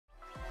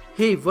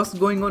Hey, what's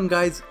going on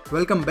guys?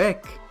 Welcome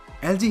back.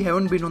 LG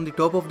haven't been on the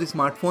top of the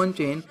smartphone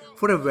chain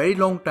for a very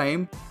long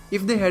time.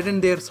 If they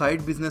hadn't their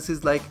side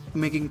businesses like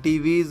making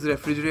TVs,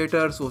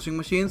 refrigerators, washing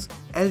machines,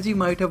 LG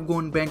might have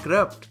gone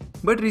bankrupt.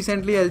 But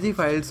recently LG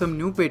filed some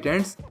new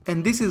patents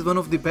and this is one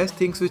of the best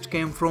things which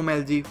came from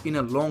LG in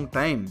a long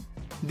time.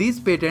 These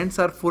patents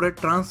are for a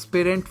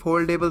transparent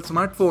foldable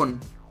smartphone.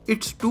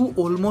 It's two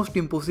almost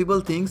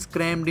impossible things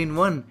crammed in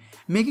one.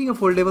 Making a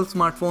foldable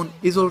smartphone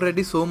is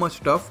already so much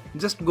tough,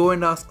 just go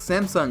and ask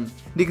Samsung.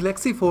 The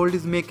Galaxy Fold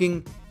is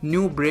making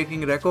new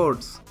breaking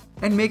records.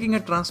 And making a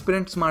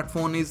transparent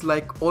smartphone is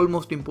like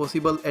almost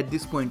impossible at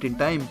this point in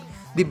time.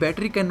 The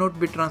battery cannot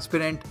be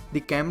transparent, the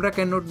camera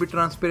cannot be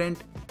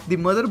transparent, the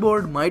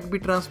motherboard might be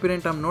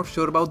transparent, I'm not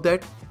sure about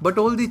that, but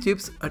all the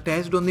chips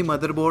attached on the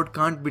motherboard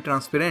can't be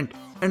transparent,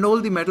 and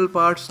all the metal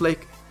parts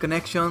like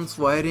connections,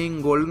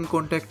 wiring, golden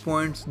contact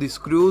points, the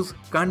screws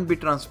can't be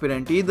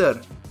transparent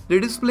either. The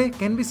display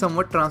can be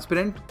somewhat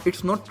transparent,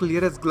 it's not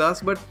clear as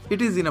glass but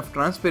it is enough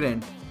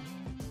transparent.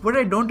 What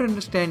I don't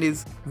understand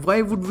is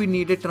why would we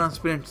need a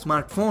transparent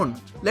smartphone?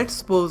 Let's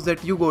suppose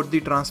that you got the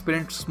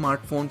transparent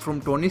smartphone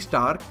from Tony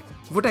Stark.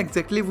 What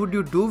exactly would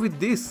you do with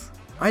this?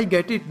 I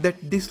get it that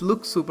this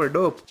looks super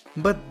dope,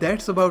 but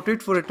that's about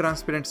it for a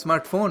transparent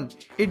smartphone.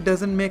 It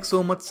doesn't make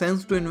so much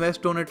sense to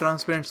invest on a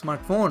transparent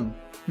smartphone.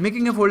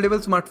 Making a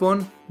foldable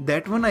smartphone,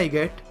 that one I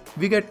get.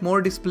 We get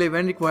more display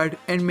when required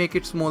and make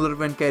it smaller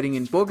when carrying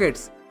in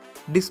pockets.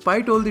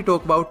 Despite all the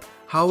talk about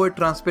how a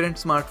transparent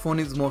smartphone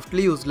is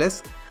mostly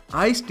useless,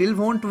 I still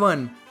want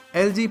one.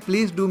 LG,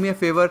 please do me a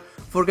favor,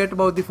 forget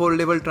about the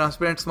foldable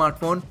transparent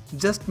smartphone,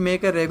 just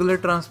make a regular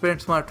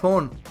transparent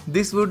smartphone.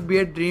 This would be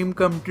a dream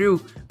come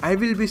true. I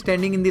will be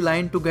standing in the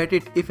line to get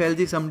it if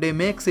LG someday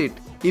makes it,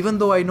 even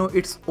though I know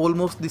it's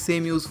almost the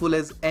same useful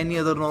as any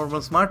other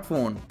normal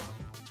smartphone.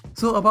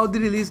 So about the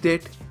release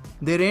date,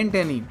 there ain't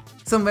any.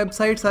 Some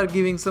websites are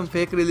giving some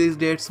fake release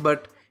dates,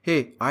 but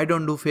hey, I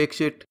don't do fake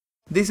shit.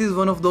 This is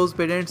one of those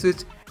patents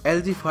which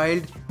LG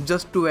filed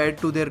just to add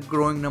to their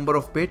growing number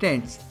of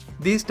patents.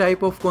 These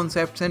type of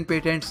concepts and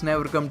patents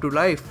never come to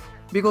life.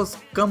 Because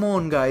come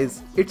on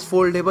guys, it's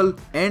foldable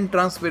and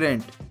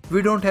transparent.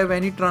 We don't have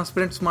any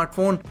transparent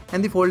smartphone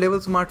and the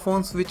foldable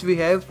smartphones which we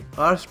have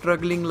are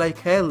struggling like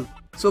hell.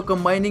 So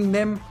combining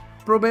them,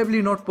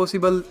 probably not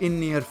possible in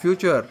near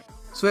future.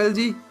 So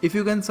LG, if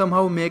you can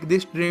somehow make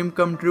this dream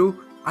come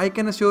true, I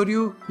can assure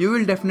you, you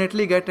will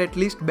definitely get at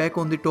least back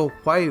on the top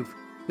 5.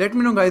 Let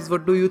me know guys,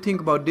 what do you think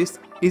about this?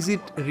 Is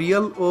it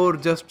real or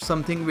just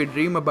something we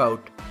dream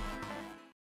about?